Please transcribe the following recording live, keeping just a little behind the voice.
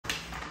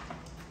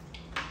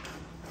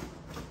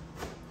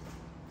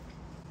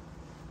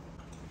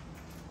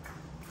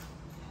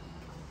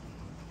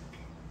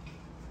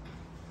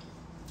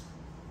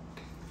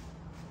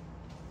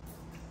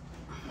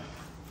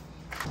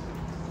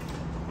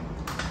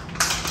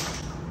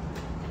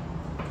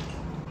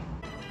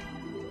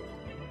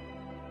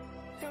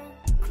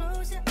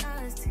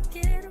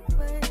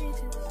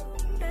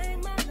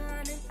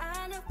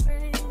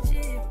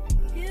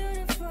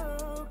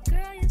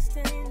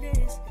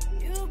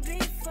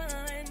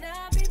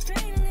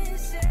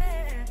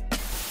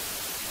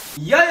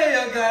Yo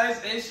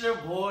guys, it's your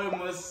boy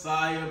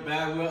Messiah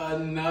back with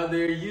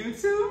another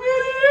YouTube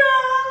video.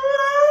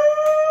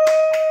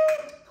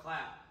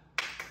 Clap.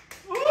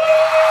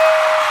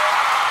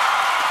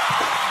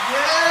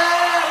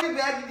 Yeah, we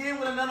back again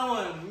with another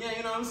one. Yeah,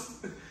 you know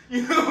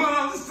what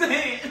I'm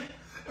saying?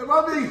 Am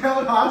I being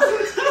held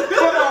hostage?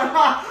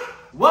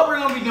 What we're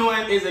gonna be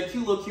doing is a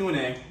cute little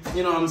Q&A.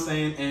 You know what I'm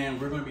saying?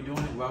 And we're gonna be doing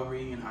it while we're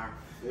eating our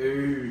food.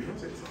 You know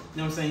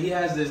what I'm saying? He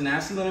has this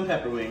nasty lemon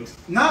pepper wings.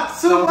 Not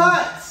too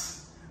much.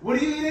 What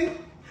are you eating?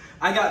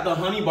 I got the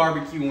honey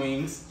barbecue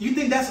wings. You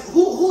think that's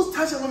who's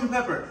touching lemon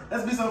pepper?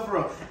 Let's be so for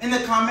real. In the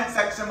comment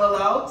section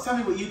below, tell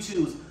me what you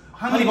choose: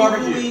 honey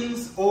barbecue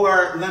wings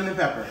or lemon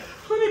pepper.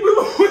 Honey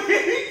boo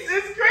wings,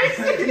 it's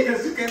crazy.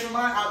 Because you came from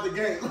mine out the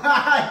gate.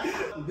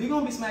 We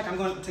gonna be smack. I'm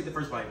gonna take the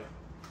first bite.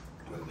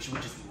 Should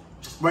we just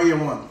Where you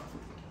one?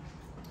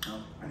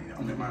 Oh, I need to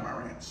open my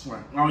ranch.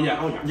 Where? Oh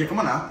yeah. Yeah, come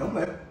on now, don't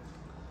play.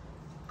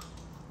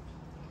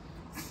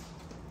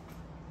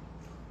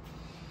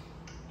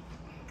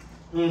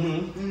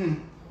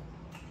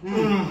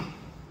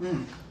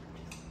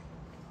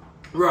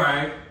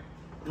 Right.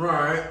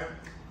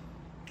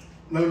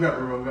 Lemon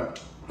pepper, real good.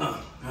 The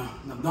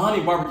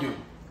honey barbecue.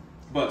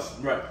 Bust,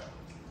 right.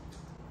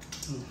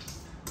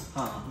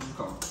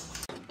 Okay.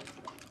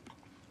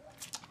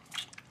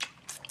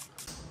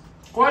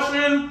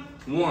 Question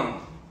 1.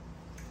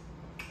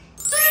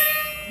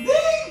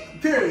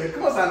 Period.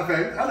 Come on, sound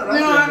effect. I know that's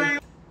You know what it. I mean?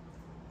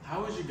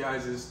 How was you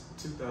guys'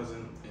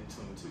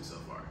 2022 so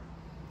far?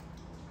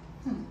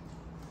 You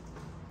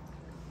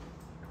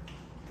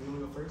wanna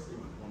go first or you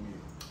want me?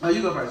 Oh,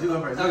 you go first. You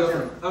go first. I'll go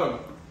first. Okay.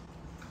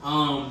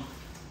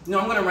 No,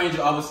 I'm gonna range it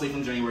obviously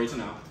from January to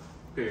now.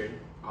 Period.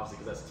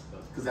 Obviously,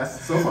 Because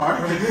that's so far.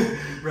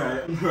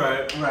 right.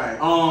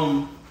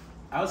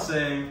 I would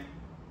say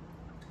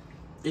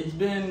it's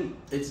been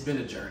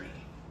a journey.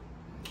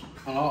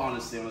 In all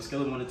honesty, on a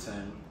scale of 1 to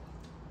 10,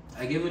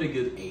 I give it a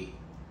good 8.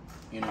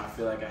 You know, I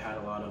feel like I had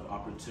a lot of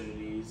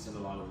opportunities and a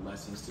lot of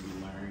lessons to be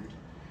learned.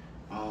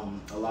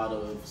 A lot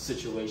of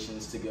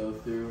situations to go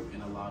through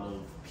and a lot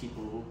of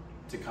people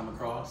to come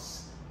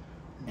across.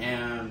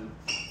 And,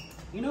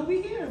 you know,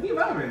 we here, we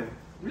vibing.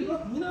 We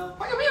ball.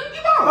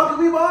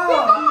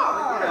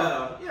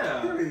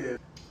 Yeah. Period.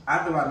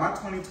 I feel like my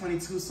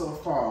 2022 so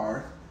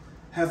far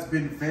has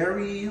been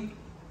very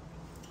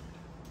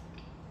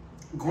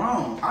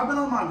grown. I've been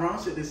on my grown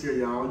shit this year,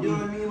 y'all. You know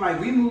what I mean? Like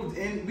we moved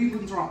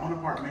into our own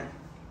apartment.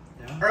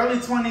 Yeah. Early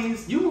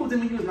 20s. You moved in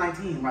when you was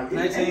 19. Like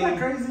 19. Ain't that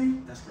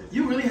crazy? That's crazy.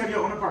 You really have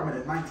your own apartment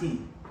at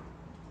 19.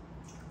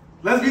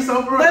 Let's be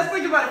so for real. Let's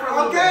think about it for a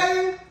little bit.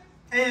 Okay.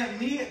 And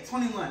me at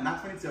 21,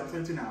 not 22, I'm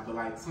 22 now, but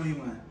like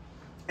 21.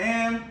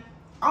 And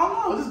I don't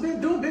know, just been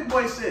doing big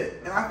boy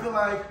shit. And I feel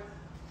like,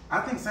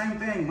 I think same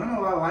thing, learning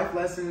a lot of life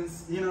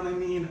lessons, you know what I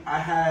mean? I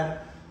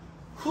had,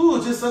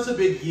 just such a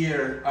big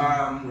year.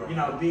 You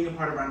know, being a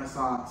part of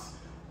Renaissance,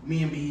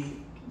 me and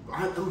B,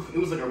 it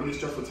was like a really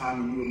stressful time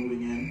when we were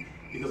moving in,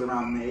 because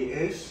around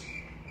May-ish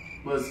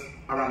was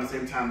around the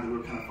same time that we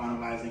were kind of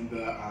finalizing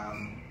the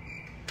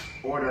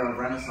order of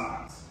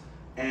Renaissance.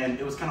 And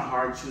it was kind of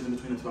hard choosing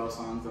between the 12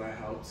 songs that I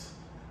helped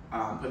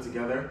put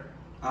together.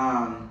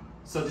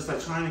 So just like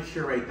trying to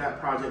curate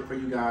that project for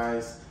you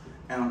guys,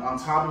 and on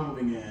top of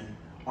moving in,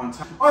 on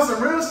some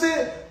real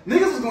shit,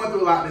 niggas was going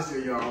through a lot this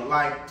year, y'all.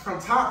 Like from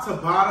top to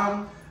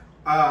bottom,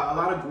 a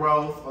lot of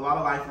growth, a lot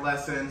of life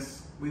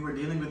lessons. We were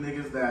dealing with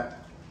niggas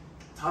that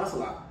taught us a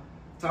lot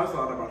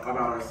about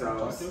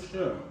ourselves.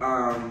 Sure.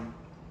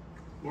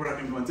 Lord, I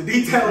can go into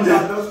detail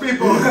about those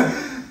people.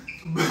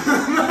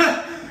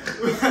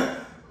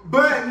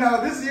 But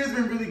no, this year's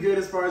been really good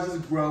as far as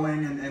just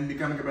growing and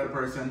becoming a better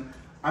person.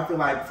 I feel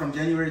like from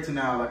January to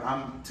now, like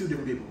I'm 2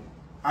 different people.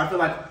 I feel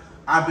like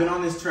I've been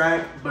on this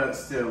track, but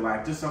still,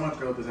 like just so much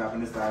growth has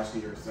happened this last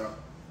year. So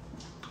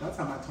that's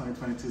how my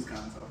 2022's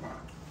gone so far.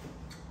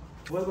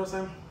 What was I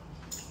saying?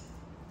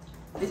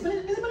 It's been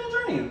a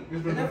journey.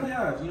 It definitely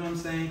has. You know what I'm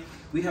saying?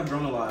 We have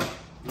grown a lot.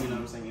 You know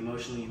what I'm saying?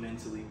 Emotionally,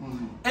 mentally,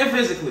 and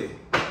physically.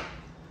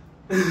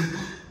 So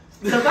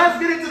let's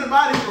get into the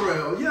body for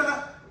real. You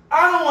know.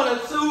 I don't want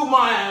to toot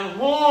my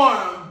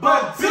horn,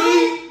 but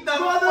beat the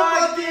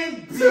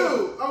fucking beat.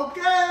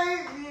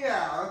 Okay?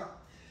 Yeah.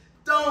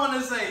 Don't want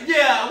to say,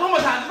 yeah, one more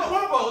time, one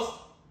more post.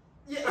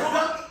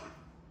 Yeah,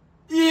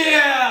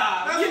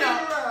 yeah. That's you know,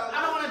 I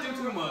don't want to do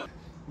too much.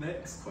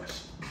 Next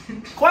question.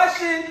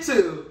 Question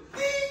 2.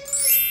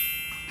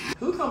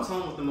 Who comes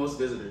home with the most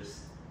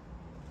visitors?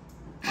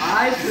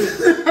 I do.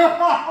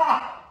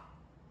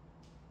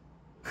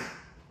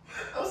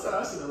 I'm sorry, I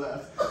should have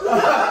laughed.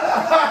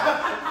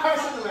 I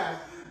should have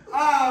laughed. I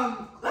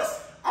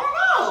don't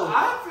know. I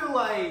feel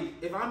like,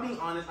 if I'm being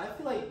honest, I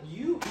feel like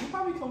you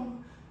probably come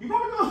home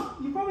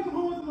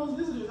with the most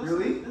visitors.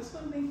 Really? That's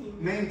what I'm thinking.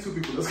 Name 2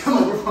 people that's come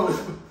over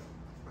home.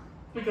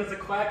 Because the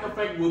quack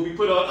effect will be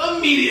put on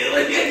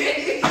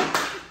immediately. I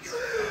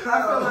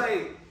feel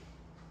like,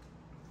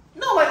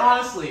 no, like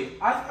honestly,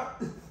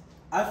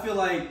 I feel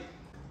like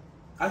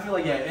I feel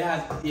like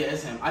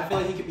it's him. I feel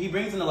like he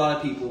brings in a lot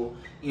of people,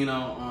 you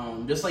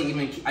know, just like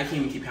even I can't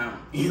even keep count.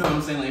 You know what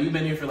I'm saying? Like we've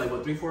been here for like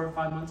what 3, 4,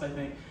 5 months I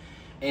think,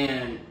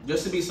 and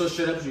just to be so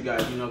straight up with you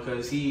guys, you know,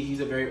 because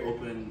he's a very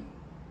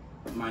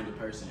open-minded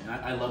person, and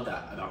I love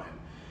that about him.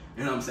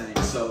 You know what I'm saying?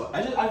 So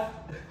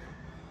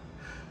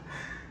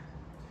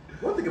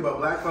one thing about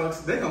black folks,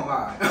 they gonna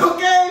lie,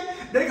 okay?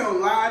 They gonna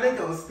lie, they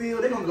gonna steal,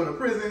 they gonna go to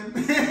prison,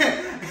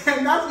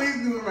 and that's what he's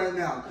doing right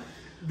now.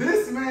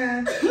 This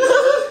man,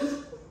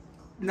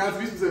 not to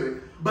be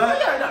specific, but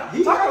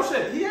he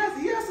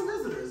has some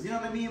visitors. You know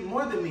what I mean?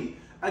 More than me.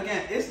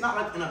 Again, it's not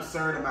like an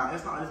absurd amount.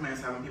 It's not like this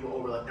man's having people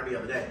over like every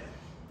other day.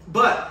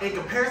 But in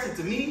comparison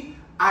to me,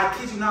 I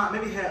kid you not,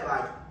 maybe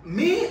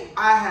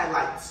I had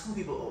like 2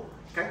 people over.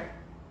 Okay,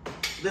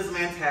 this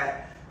man's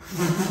had.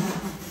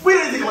 We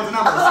didn't think about the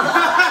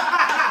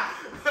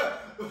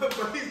numbers,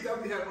 but he's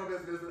definitely had more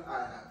visitors than I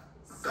have.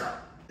 So,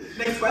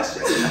 next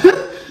question.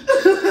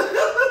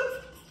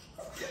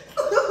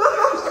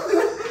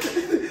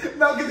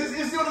 Now get this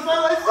issue on the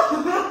sideline.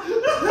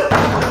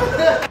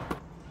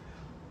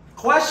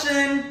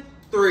 Question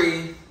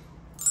 3.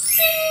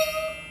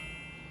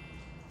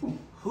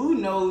 Who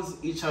knows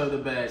each other the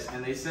best?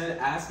 And they said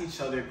ask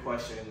each other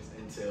questions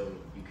until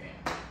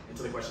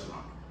the question's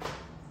wrong.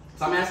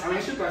 So I'm asking you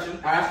a question.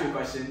 I ask you a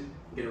question.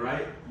 Get it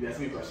right. You ask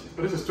me a question.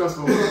 But this is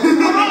stressful. I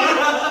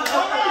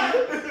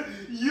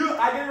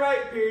get it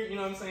right. Period. You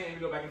know what I'm saying? And we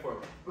go back and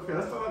forth. Okay,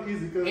 that's not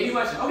easy. Any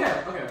question? Okay.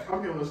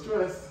 I'm getting a little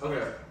stressed.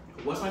 Okay.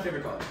 What's my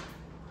favorite color?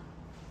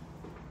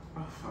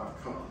 Oh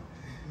fuck! Come on.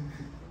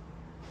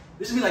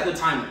 This should be like the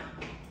timer.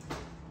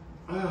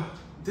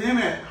 Damn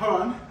it!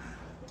 Hold on.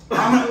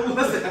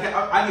 Listen. Okay,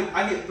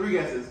 I get 3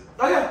 guesses.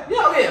 Okay.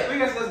 Yeah. 3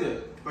 guesses. That's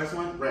good. First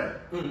one, red.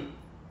 Mm-hmm.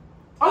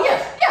 Oh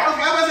yes. Yeah.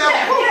 Okay, I'm gonna say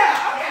Okay.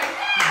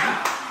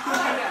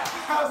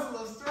 That was a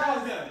little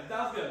stressed. That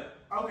was good.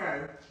 Okay.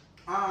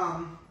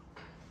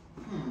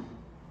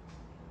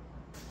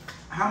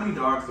 How many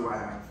dogs do I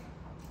have?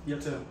 You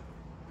have 2.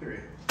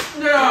 Period.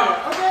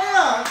 Yeah. Okay,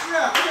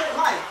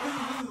 light.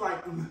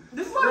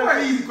 This is light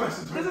work. Easy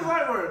question. This is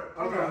light work.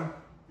 Okay.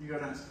 You go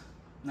next.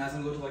 Now it's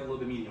gonna go to like a little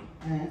bit medium.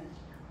 Mm-hmm.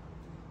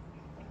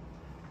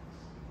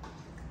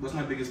 What's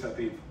my biggest pet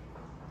peeve?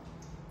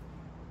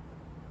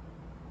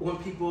 When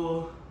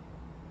people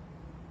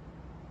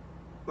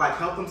like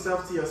help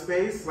themselves to your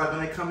space, like when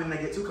they come in, they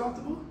get too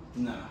comfortable.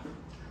 No.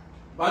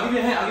 But I'll give you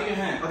a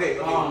hint. Okay.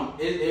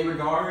 It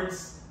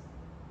regards.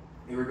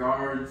 How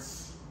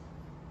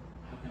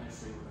can I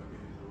say without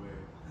giving it away?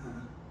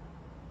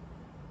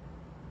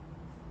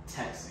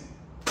 Texting.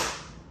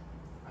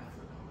 I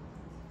forgot.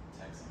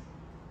 Texting.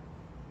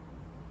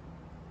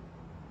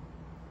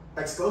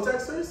 Like slow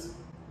texters?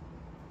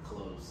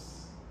 Close.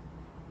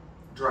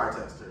 Dry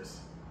texters.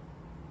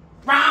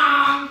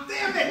 Wrong!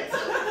 Damn it!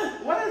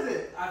 What is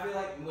it? I feel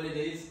like what it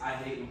is, I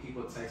hate when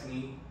people text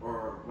me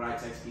or when I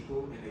text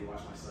people and they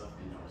watch myself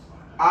and don't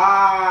respond.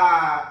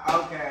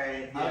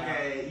 Okay. Yeah.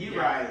 Okay, you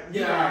Yeah. right.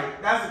 You Yeah.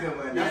 right. That's a good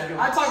one. That's a good I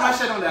one. talk my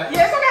shit on that.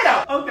 Yeah, it's okay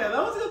though. Okay,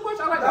 that was a good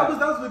question. I like that.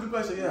 That was a good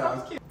question,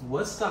 yeah.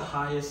 What's the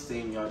highest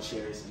thing y'all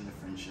cherish in the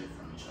friendship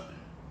from each other?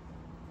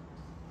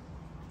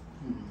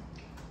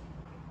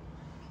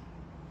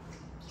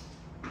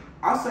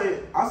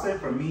 I'll say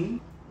for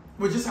me,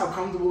 with just how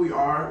comfortable we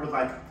are with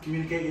like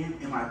communicating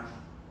and like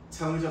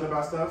telling each other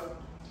about stuff.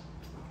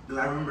 That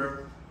I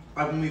remember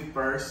like when we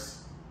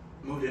first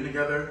moved in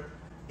together,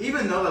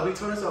 even though like we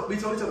told each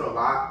other a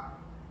lot,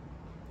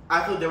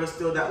 I feel there was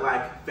still that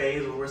like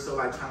phase where we're still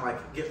like trying to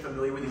like get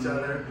familiar with each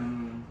other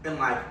and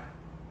like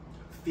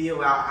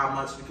feel out how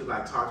much we could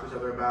like talk to each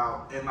other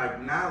about. And like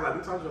now like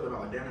we talk to each other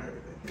about like damn near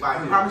everything.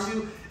 Like I promise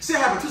you, shit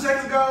happened 2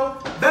 seconds ago.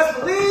 Best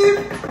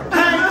believe, go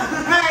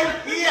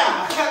red.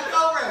 Yeah.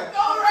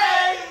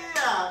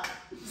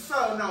 So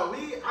no,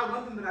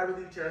 one thing that I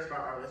really cherish about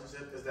our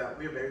relationship is that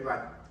we are very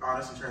like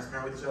honest and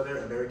transparent with each other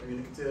and very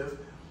communicative.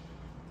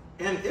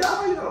 And I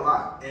value that a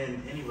lot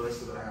in any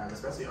relationship that I have,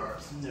 especially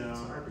ours. Yeah.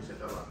 So I appreciate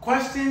that a lot.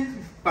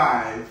 Question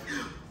 5.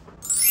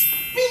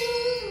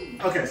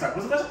 Okay, sorry.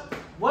 What's the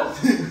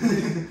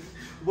question?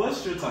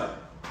 What's your type?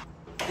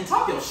 And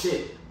talk your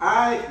shit.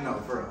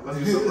 No, for real. Let's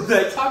be simple.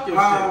 Like, talk your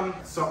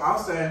shit. So I'll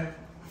say,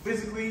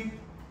 physically,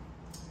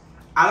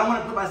 I don't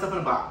want to put myself in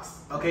a box,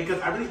 okay? Because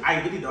I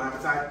really don't have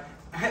a type.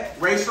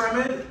 Ray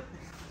Sherman,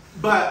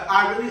 but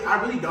I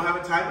really don't have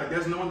a type. Like,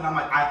 there's no one that I'm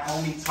like, I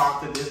only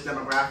talk to this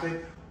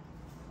demographic.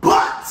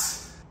 But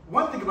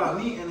one thing about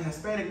me and a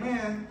Hispanic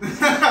man, we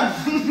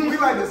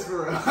like this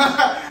for real.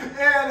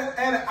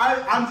 and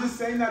I'm just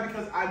saying that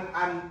because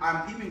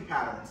I'm peeping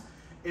patterns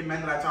in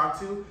men that I talk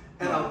to,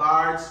 and a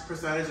large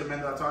percentage of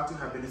men that I talk to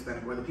have been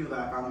Hispanic, where the people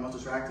that I found the most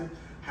attractive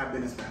have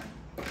been Hispanic.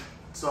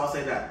 So I'll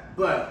say that.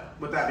 But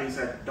with that being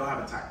said, don't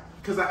have a type.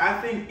 Because I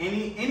think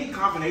any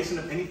combination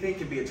of anything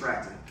can be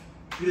attractive.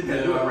 You just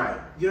gotta do it right.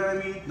 You know what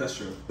I mean? That's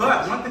true.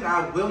 But one thing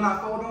I will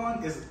not fold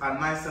on is a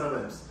nice set of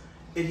lips.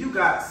 If you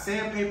got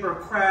sandpaper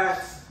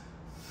cracks,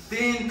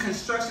 thin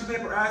construction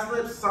paper ass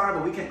lips, sorry,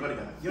 but we can't go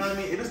together. You know what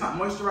I mean? If it's not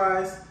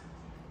moisturized,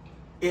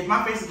 if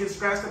my face is getting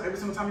scratched up every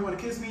single time you want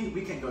to kiss me,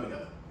 we can't go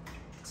together.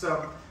 So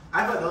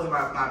I feel like those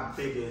are my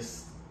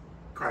biggest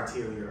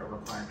criteria or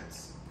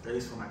requirements, at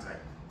least for my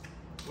type.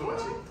 What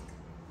about you?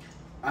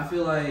 I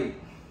feel like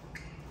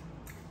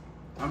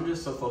I'm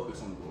just so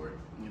focused on the Lord.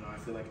 You know, I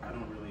feel like I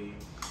don't really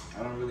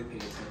pay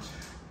attention.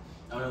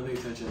 I don't really pay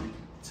attention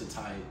to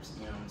types.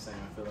 You know what I'm saying?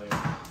 I feel like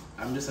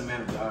I'm just a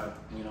man of God.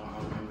 You know,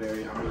 I'm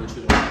really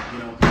true to, you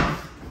know,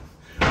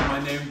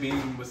 my name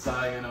being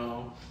Messiah, you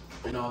know,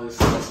 and all this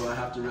stuff. So I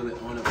have to really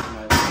own up to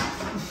my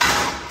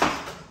life.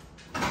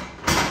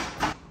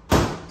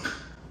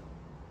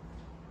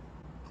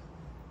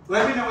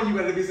 Let me know when you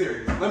ready to be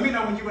serious. Let me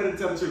know when you ready to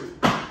tell the truth.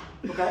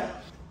 Okay?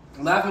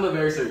 Laughing but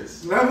very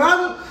serious.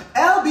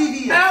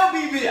 LBVS.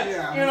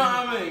 Yeah. You know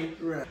what I mean?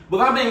 Right.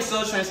 But I'm being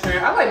so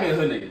transparent. I like me a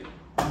hood nigga.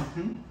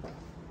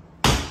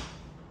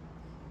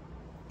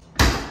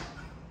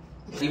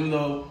 Even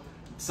though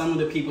some of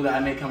the people that I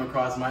may come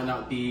across might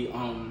not be, just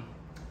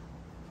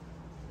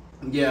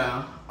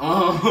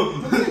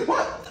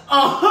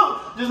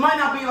might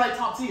not be like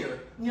top tier.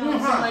 You know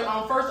what I'm saying?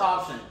 Like first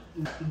option.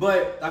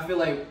 But I feel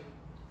like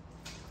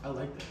I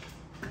like that.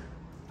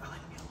 I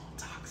like me a little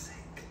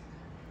toxic.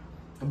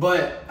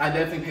 But I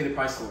definitely pay the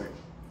price for it.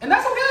 And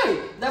that's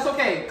okay. That's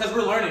okay, because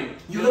we're learning.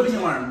 You live and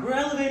you learn. We're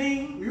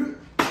elevating.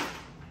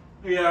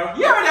 Yeah.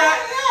 You heard that?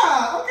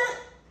 Yeah, okay.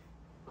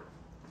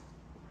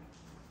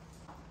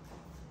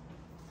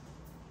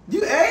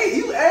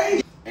 You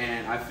ate.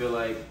 And I feel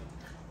like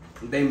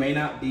they may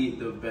not be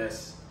the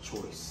best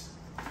choice.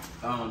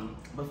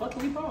 But fuck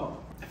we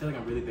all. I feel like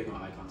I'm really big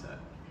on eye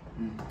contact.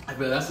 I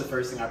feel like that's the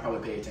first thing I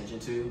probably pay attention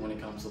to when it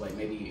comes to like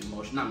maybe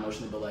not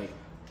emotionally, but like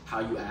how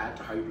you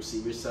act or how you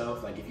perceive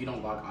yourself. Like if you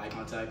don't lock eye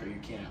contact or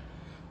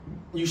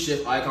you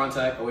shift eye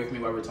contact away from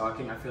me while we're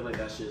talking, I feel like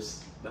that's a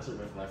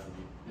red flag for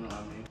me. You know what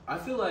I mean? I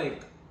feel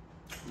like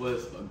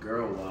with a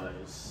girl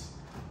wise,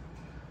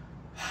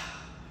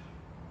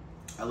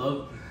 I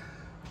love.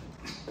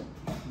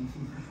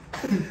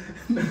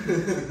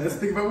 Let's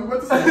think about what we're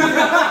about to say.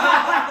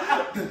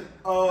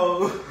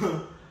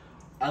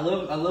 I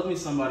love me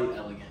somebody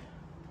elegant.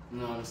 You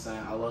know what I'm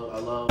saying? I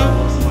love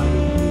somebody who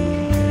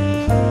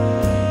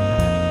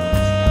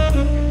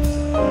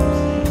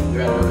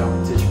they're at no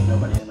competition with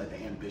nobody and like the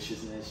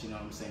ambitiousness, you know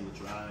what I'm saying, the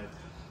drive.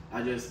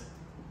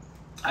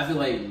 I feel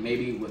like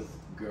maybe with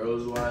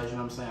girls wise, you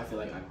know what I'm saying, I feel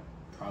like I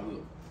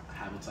probably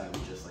have a type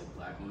with just like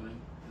black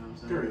women. You know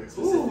what I'm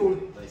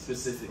saying?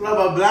 Specifically. Love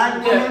a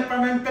black woman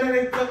from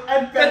infinity to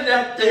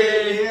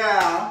infinity.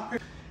 Yeah.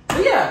 So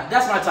yeah,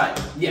 that's my type.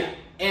 Yeah.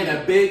 And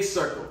a big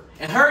circle.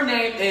 And her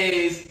name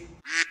is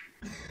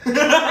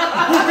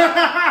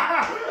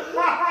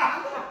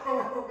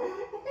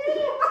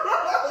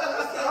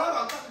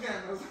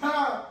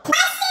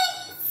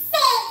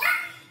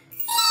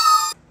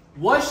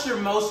What's your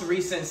most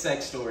recent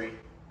sex story?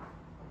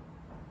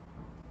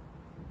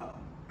 Do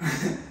you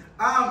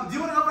want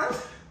to go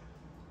first?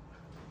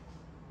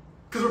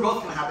 Because we're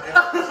both gonna have it.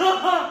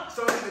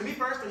 So either me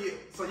first or you.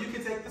 So you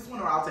can take this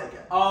one or I'll take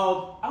it.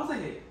 I'll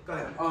take it. Go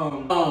ahead.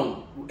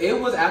 It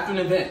was after an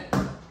event.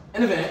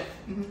 An event.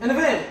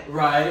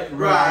 Right.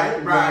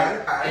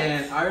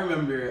 And I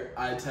remember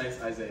I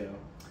texted Isaiah,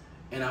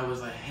 and I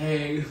was like,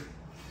 hey.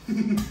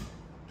 I'm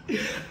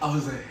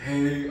about to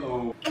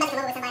come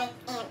over with somebody,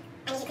 and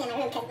I need you to clean my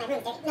room because my room's dirty. You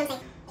know what I'm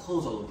saying?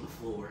 Clothes all over the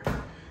floor.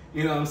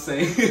 You know what I'm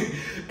saying?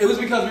 It was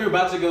because we were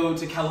about to go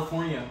to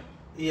California.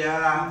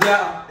 Yeah.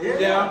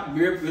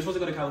 We were supposed to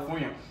go to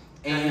California.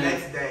 And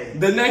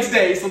the next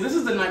day. So this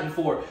is the night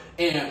before.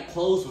 And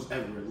clothes was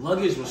everywhere.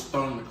 Luggage was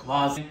thrown in the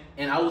closet.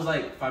 And I was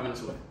like 5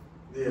 minutes away.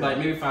 Yeah. Like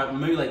maybe 5 to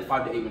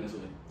 8 minutes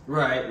away.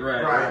 Right.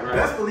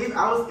 Best believe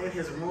I was in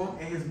his room,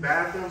 in his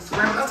bathroom,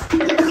 scrambling.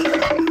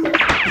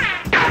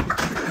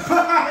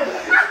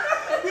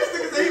 This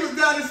nigga said he was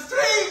down the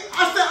street.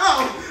 I said, oh.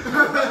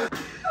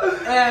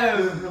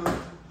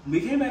 And we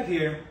came back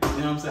here. You know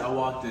what I'm saying? I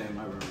walked in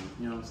my room.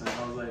 You know what I'm saying?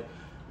 I was like,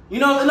 you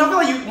know, and I feel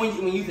like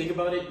when you think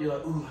about it, you're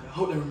like, ooh, I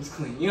hope the room's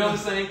clean. You know what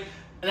I'm saying?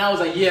 And I was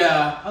like,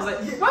 yeah. I was like,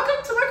 yeah,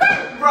 welcome to my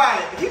crib.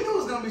 Right. He knew it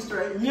was gonna be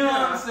straight. You know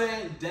what I'm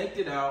saying? Decked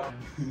it out.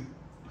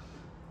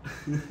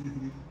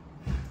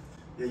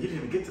 Yeah, you didn't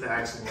even get to the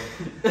actual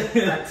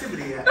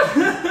activity yet.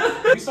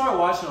 We started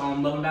watching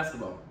Love and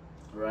Basketball.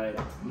 Right.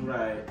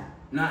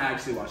 Not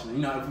actually watching it.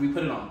 You know, we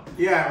put it on.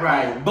 Yeah,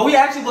 right. But we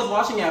actually was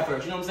watching it at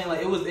first. You know what I'm saying?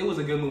 Like it was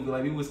a good movie.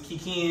 Like we was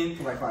kikiing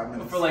for like 5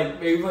 minutes. For like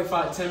maybe like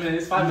 10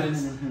 minutes, 5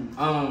 minutes.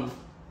 And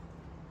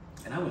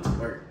I went to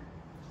work.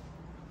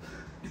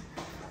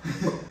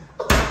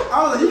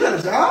 I was like, you got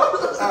a job?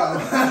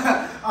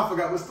 Oh, I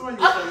forgot what story you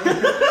were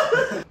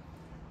saying.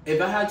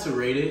 If I had to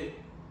rate it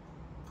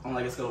on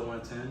like a scale of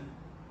 1 to 10,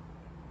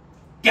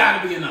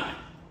 gotta be a 9.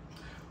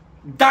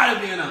 Gotta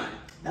be a 9.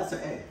 That's an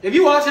A. If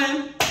you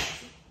watching.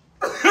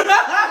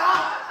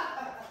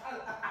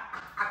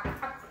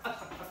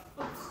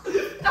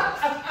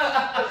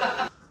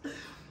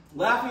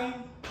 Laughing,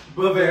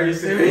 but very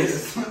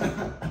serious. So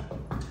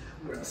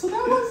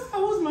that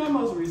was my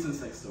most recent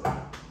sex story.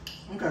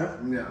 Okay.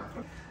 Yeah.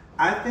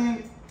 I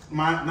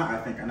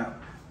know.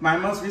 My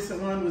most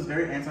recent one was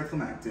very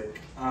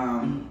anticlimactic.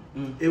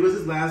 It was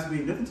his last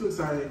week, nothing too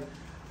exciting.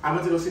 I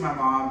went to go see my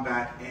mom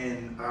back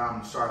in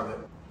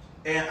Charlotte.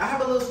 And I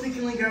have a little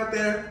sneaky link out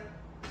there.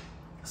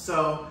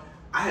 So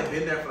I had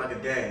been there for like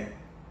a day.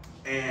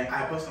 And I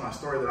had posted on my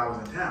story that I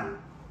was in town.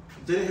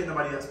 Didn't hit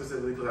nobody else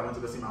specifically because I went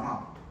to go see my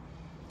mom.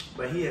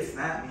 But he had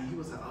snapped me. He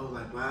was like, oh,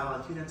 like, wow,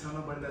 like you didn't tell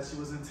nobody that she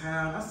was in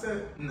town. I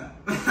said, no.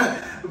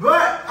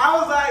 But I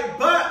was like,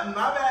 but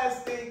my bad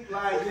stink.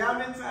 Like, yeah,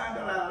 I'm in town,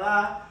 da da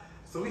da.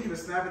 So we even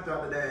snapping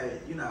throughout the day,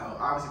 you know,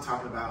 obviously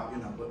talking about, you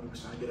know, what we were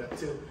trying to get up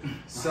to.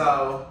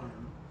 So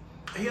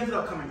he ended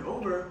up coming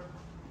over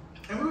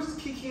and we were just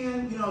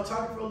kicking, you know,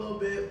 talking for a little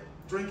bit,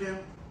 drinking.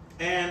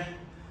 And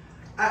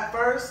at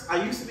first,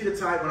 I used to be the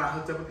type when I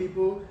hooked up with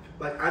people,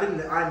 like I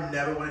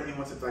never wanted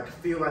anyone to like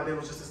feel like there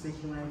was just a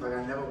sneaky link. Like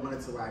I never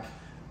wanted to like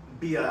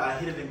be a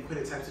hit it and quit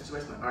it type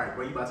situation. Like, all right,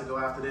 where you about to go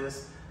after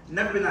this?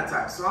 Never been that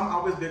type. So I'm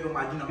always big on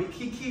like, you know, we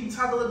keep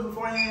talk a little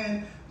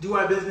beforehand, do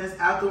our business.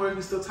 Afterwards,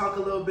 we still talk a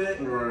little bit.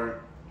 Right.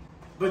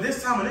 But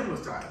this time a nigga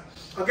was tired.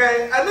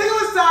 Okay, a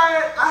nigga was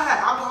tired. I had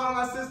alcohol in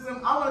my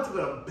system. I wanted to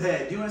go to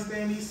bed. You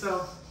understand me?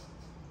 So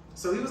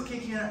he was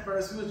kicking at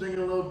first. We was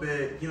drinking a little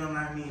bit. You know what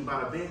I mean?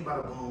 Bada bing,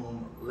 bada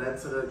boom. Led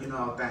to the, you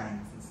know,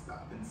 things and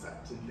stuff and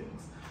such and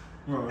things.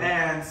 Right.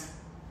 And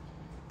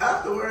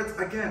afterwards,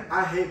 again,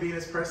 I hate being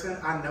this person.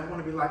 I never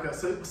want to be like a.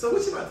 So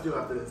what you about to do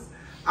after this?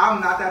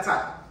 I'm not that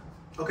type.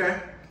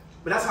 Okay?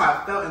 But that's how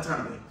I felt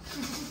internally.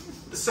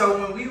 So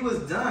when we was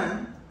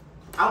done,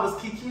 I was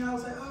kicking. I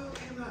was like, oh,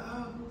 okay, like,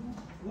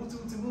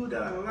 woo,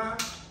 da da da.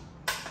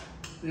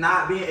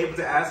 Not being able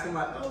to ask him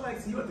like, oh, like,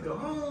 so you have to go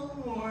home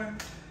or.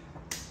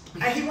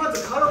 And he wanted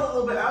to cuddle a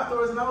little bit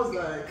afterwards, and I was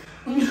like,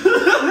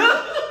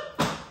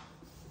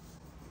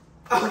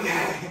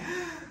 okay.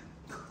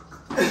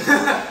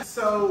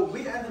 So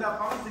we ended up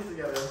falling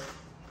together.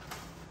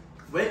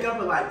 Wake up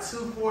at like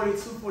 2:40,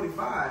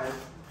 2:45,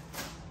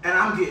 and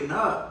I'm getting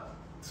up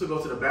to go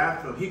to the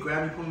bathroom. He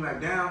grabbed me, put me back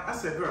down. I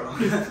said, girl,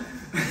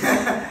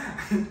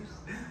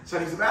 so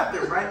I use the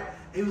bathroom, right?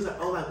 And he was like,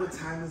 oh, like, what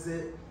time is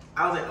it?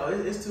 I was like, oh,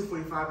 it's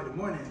 2:45 in the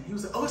morning. He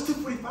was like, oh, it's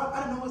 2:45? I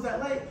didn't know it was that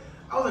late.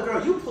 I was like,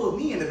 girl, you pulled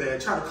me into bed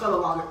trying to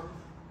cuddle longer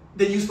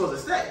than you supposed to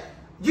stay.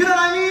 You know what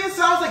I mean?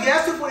 So I was like,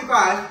 yeah, it's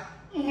 2:45.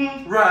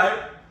 Mm-hmm.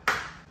 Right.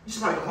 You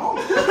should probably go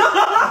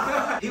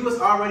home. He was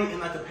already in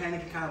like a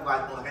panic, kind of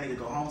like, oh, like I need to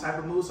go home type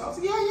of mood. So I was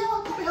like, yeah,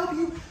 I'll come and help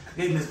you.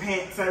 Gave him his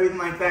pants and everything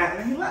like that, and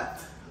then he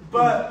left.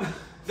 But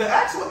the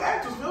actual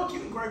act was real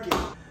cute and quirky.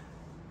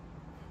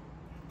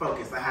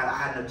 Focused. I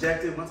had an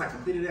objective. Once I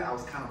completed it, I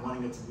was kind of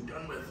wanting it to be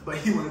done with, but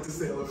he wanted to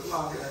stay a little bit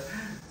longer.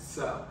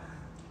 So.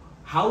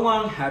 How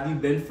long have you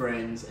been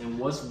friends, and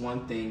what's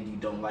one thing you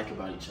don't like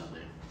about each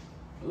other?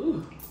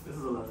 Ooh. This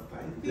is a little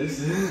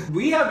spicy.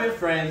 We have been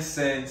friends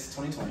since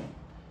 2020.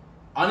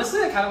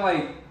 Honestly, I kind of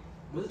like,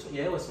 was it?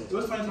 Yeah, it was 2020. It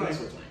was 2020. It was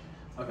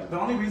 2020. Okay. The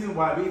only reason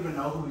why we even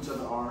know who each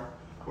other are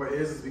or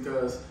is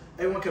because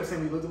everyone kept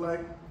saying we looked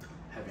alike.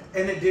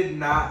 And it did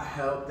not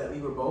help that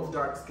we were both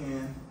dark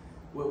skinned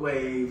with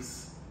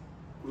waves,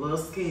 a little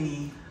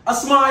skinny. A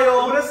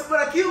smile! With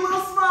a cute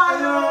little smile!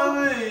 You know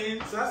what I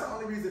mean? So that's the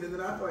only reason. And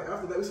then I feel like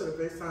after that we started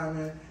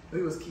FaceTiming.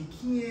 We was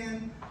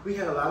kikiing. We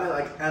had a lot of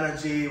like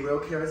energy, real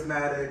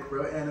charismatic,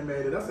 real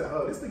animated. I said,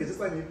 oh, this nigga just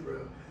like me for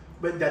real.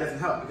 But that doesn't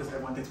help because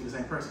everyone thinks we're the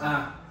same person.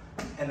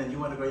 And then you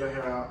want to grow your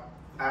hair out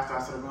after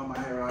I started growing my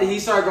hair out. And he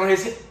started growing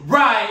his hair.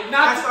 Right!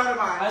 I started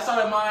mine. I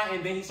started mine,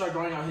 and then he started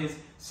growing out his.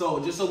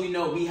 So just so we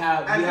know, we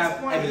have. At this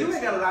point, evidence. you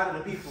ain't got a lot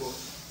of the people.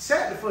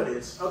 Check the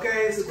footage,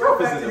 okay? Scroll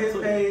back to his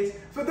page.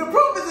 For the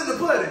proof is in the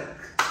pudding.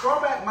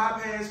 Scroll back my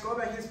page, scroll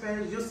back his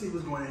page. You'll see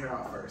what's going in here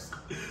out first.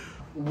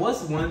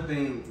 What's one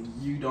thing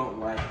you don't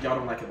like? Y'all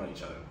don't like about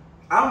each other?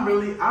 I'm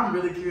really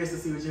curious to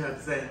see what you have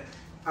to say.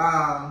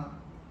 I'm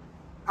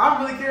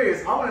really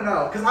curious. I want to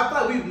know because I feel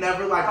like we've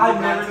never like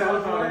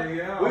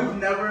we've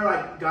never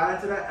like got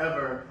into that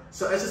ever.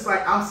 So it's just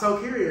like I'm so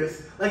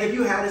curious. Like if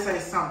you had to say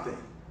something.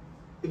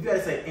 If you had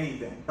to say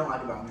anything you don't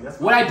like about me, that's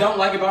what I don't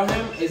like about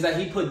him is that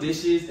he put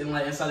dishes in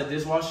like inside the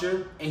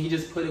dishwasher and he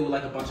just put it with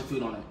like a bunch of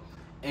food on it.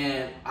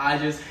 And I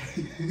just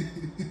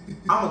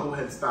I'm gonna go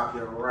ahead and stop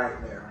you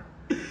right there.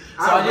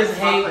 So I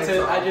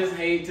just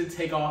hate to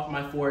take off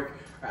my fork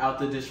or out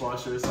the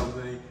dishwasher or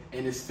something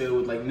and it's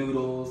filled with like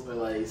noodles or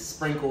like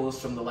sprinkles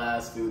from the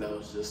last food that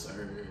was just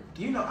served.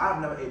 You know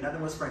I've never ate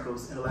nothing with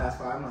sprinkles in the last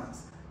 5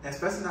 months. And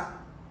especially not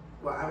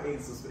I've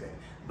eaten some spaghetti.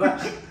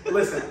 But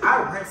listen,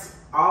 I rinse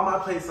all my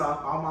plates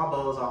off, all my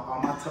bowls off,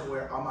 all my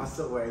Tupperware, all my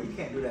silverware. You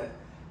can't do that.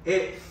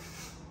 Let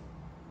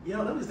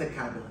me just take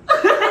accountability.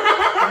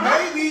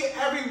 Maybe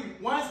every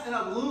once in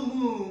a blue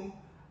moon,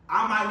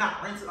 I might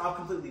not rinse it off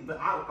completely. But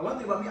one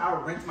thing about me, I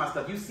rinse my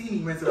stuff. You see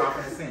me rinse it off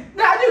in the sink.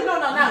 Now you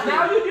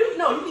do.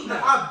 No, you need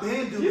that. I've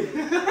been doing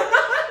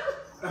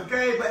it.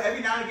 Okay, but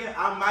every now and again,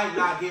 I might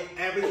not get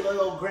every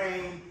little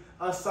grain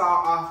of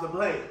salt off the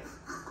plate.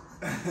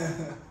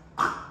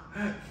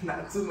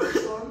 Not too much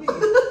on me.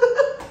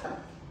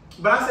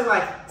 But I say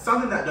like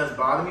something that does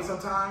bother me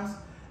sometimes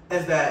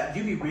is that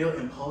you be real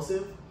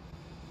impulsive.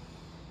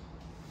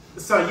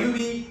 So you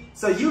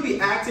be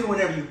acting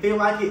whenever you feel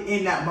like it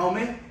in that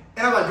moment.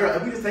 And I'm like, girl,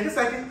 if we just take a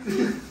second,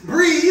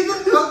 breathe,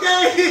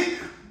 okay?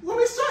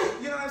 we'll be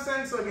straight. You know what I'm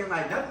saying? So again,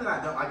 like nothing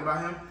that I don't like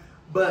about him,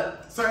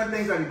 but certain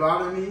things that be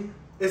bothering me.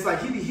 It's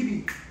like he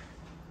be.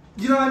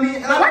 You know what I mean?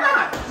 And why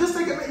not? Just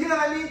think of it. You know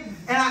what I mean?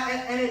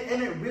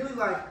 And it really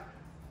like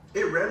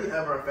it rarely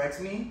ever affects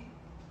me.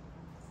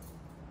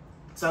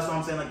 So that's what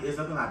I'm saying. Like it's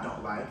nothing I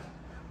don't like.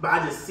 But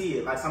I just see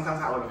it, like sometimes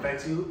how it would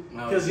affect you,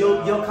 because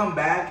you'll come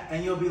back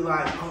and you'll be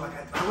like, oh, like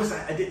I wish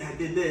I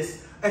did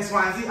this X,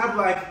 Y, and Z. I'd be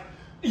like,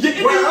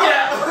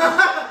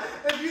 well,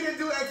 if you didn't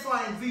do X,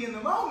 Y, and Z in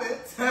the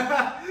moment,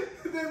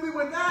 then we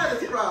wouldn't have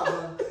this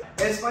problem.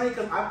 And it's funny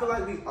because I feel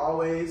like we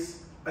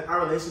always like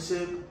our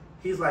relationship.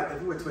 He's like,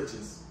 if we were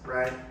Twitches,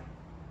 right?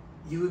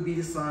 You would be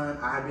the sun,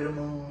 I'd be the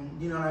moon.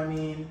 You know what I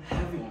mean?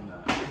 Heavy on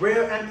that.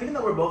 Real, and even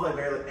though we're both like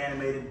very like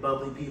animated,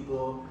 bubbly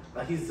people,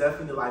 like he's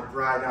definitely the like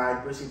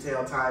bright-eyed,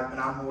 bushy-tailed type, and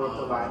I'm more of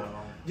the like,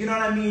 you know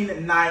what I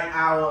mean, night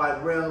owl,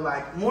 like real,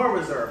 like more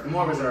reserved,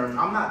 more reserved.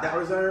 I'm not that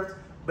reserved,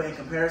 but in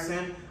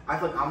comparison, I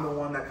feel like I'm the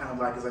one that kind of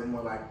like is like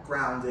more like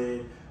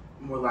grounded,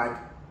 more like,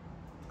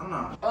 I don't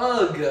know.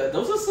 Oh, good.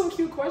 Those are some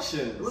cute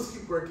questions. It was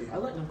cute, quirky. I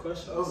like them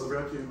questions. Those are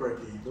real cute and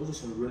quirky. Those are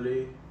some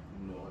really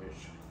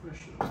nice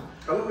questions.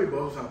 I love we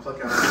both trying to pluck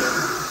out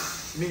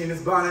me and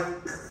this bonnet.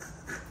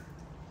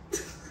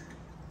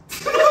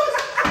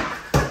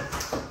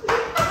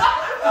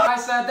 I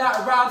said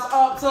that wraps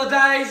up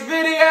today's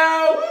video.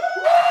 I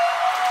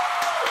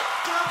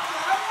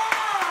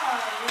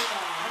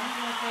just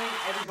want to thank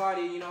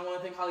everybody. You know, I want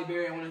to thank Holly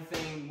Berry. I want to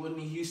thank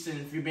Whitney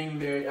Houston for being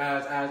there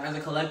as a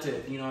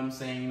collective. You know what I'm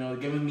saying? You know,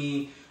 giving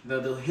me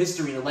the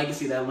history and the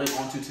legacy that I live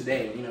onto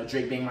today. You know,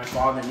 Drake being my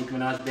father, and Nicki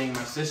Minaj being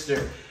my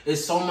sister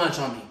is so much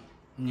on me.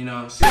 You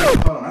know. So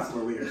hold on, that's a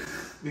little weird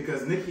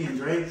because Nicki and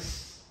Drake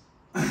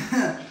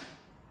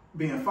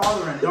being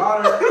father and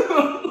daughter.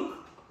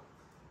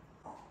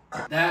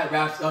 That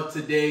wraps up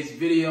today's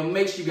video.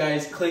 Make sure you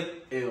guys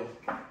click ill.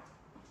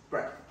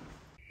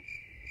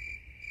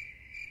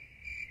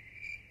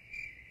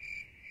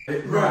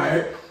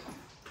 Right.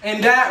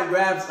 And that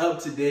wraps up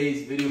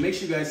today's video. Make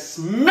sure you guys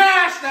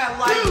smash that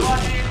like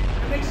button.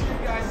 And make sure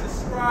you guys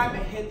subscribe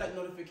and hit that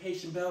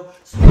notification bell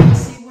so you can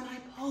see when I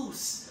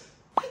post.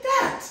 Like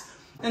that.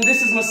 And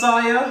this is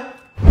Messiah.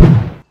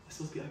 It's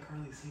supposed to be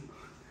iCarly. See?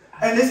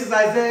 And this is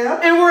Isaiah.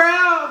 And we're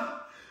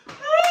out.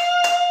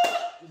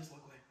 Just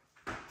walk away.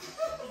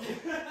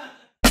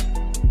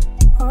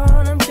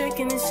 All I'm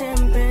drinking is